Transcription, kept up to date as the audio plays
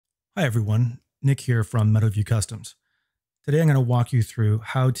Hi everyone, Nick here from MetaView Customs. Today I'm going to walk you through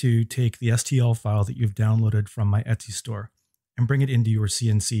how to take the STL file that you've downloaded from my Etsy store and bring it into your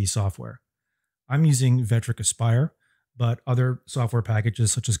CNC software. I'm using Vectric Aspire, but other software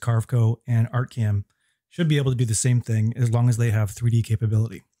packages such as Carveco and ArtCam should be able to do the same thing as long as they have 3D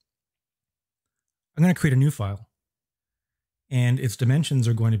capability. I'm going to create a new file, and its dimensions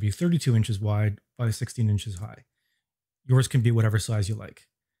are going to be 32 inches wide by 16 inches high. Yours can be whatever size you like.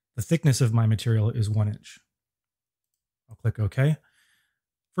 The thickness of my material is 1 inch. I'll click OK.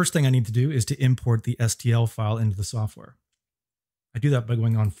 First thing I need to do is to import the STL file into the software. I do that by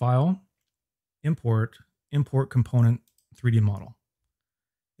going on File, Import, Import Component 3D Model.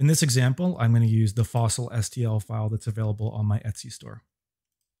 In this example, I'm going to use the Fossil STL file that's available on my Etsy store.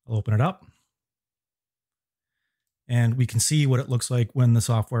 I'll open it up. And we can see what it looks like when the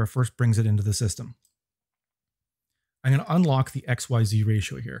software first brings it into the system. I'm going to unlock the XYZ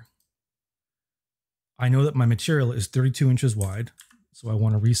ratio here. I know that my material is 32 inches wide, so I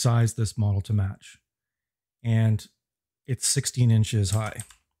want to resize this model to match. And it's 16 inches high.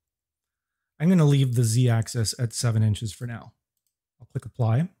 I'm going to leave the Z-axis at 7 inches for now. I'll click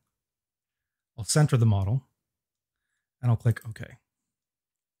Apply. I'll center the model, and I'll click OK.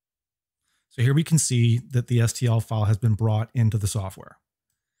 So here we can see that the STL file has been brought into the software.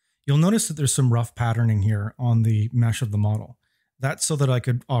 You'll notice that there's some rough patterning here on the mesh of the model. That's so that I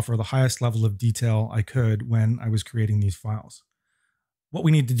could offer the highest level of detail I could when I was creating these files. What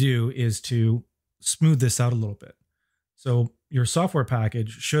we need to do is to smooth this out a little bit. So your software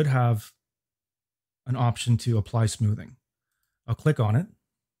package should have an option to apply smoothing. I'll click on it.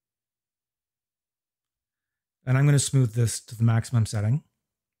 And I'm going to smooth this to the maximum setting.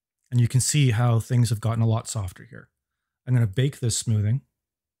 And you can see how things have gotten a lot softer here. I'm going to bake this smoothing.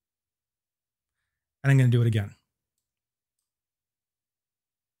 And I'm going to do it again.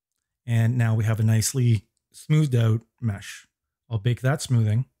 And now we have a nicely smoothed out mesh. I'll bake that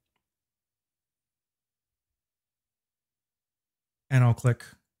smoothing. And I'll click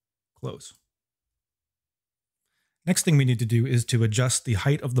Close. Next thing we need to do is to adjust the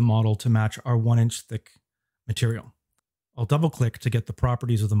height of the model to match our 1 inch thick material. I'll double click to get the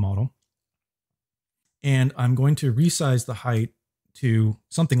properties of the model. And I'm going to resize the height to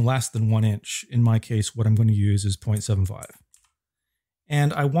something less than 1 inch. In my case, what I'm going to use is 0.75.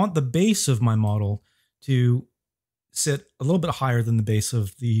 And I want the base of my model to sit a little bit higher than the base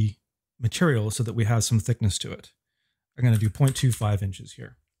of the material so that we have some thickness to it. I'm going to do 0.25 inches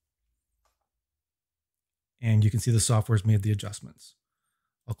here. And you can see the software's made the adjustments.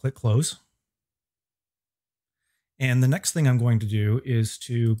 I'll click Close. And the next thing I'm going to do is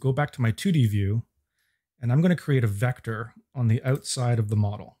to go back to my 2D view, and I'm going to create a vector on the outside of the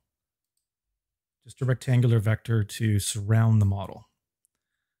model. Just a rectangular vector to surround the model.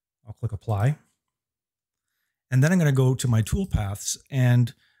 I'll click Apply. And then I'm going to go to my toolpaths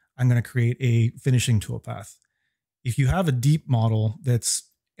and I'm going to create a finishing toolpath. If you have a deep model that's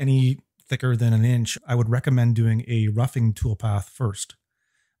any thicker than 1 inch, I would recommend doing a roughing toolpath first.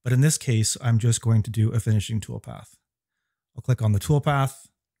 But in this case, I'm just going to do a finishing toolpath. I'll click on the toolpath.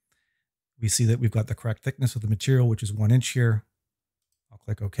 We see that we've got the correct thickness of the material, which is 1 inch here. I'll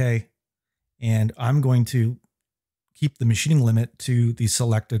click OK. And I'm going to keep the machining limit to the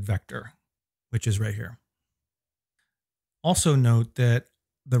selected vector, which is right here. Also note that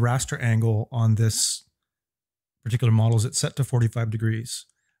the raster angle on this particular model is set to 45 degrees.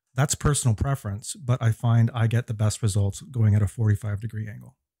 That's personal preference, but I find I get the best results going at a 45-degree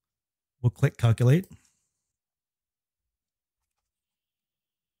angle. We'll click Calculate.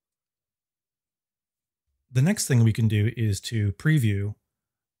 The next thing we can do is to preview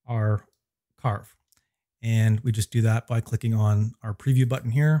our carve. And we just do that by clicking on our preview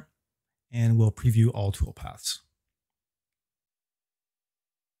button here, and we'll preview all toolpaths.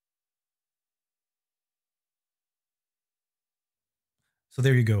 So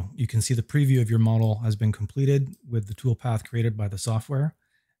there you go. You can see the preview of your model has been completed with the toolpath created by the software.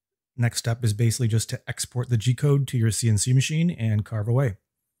 Next step is basically just to export the G-code to your CNC machine and carve away.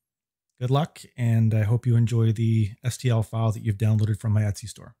 Good luck, and I hope you enjoy the STL file that you've downloaded from my Etsy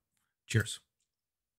store. Cheers.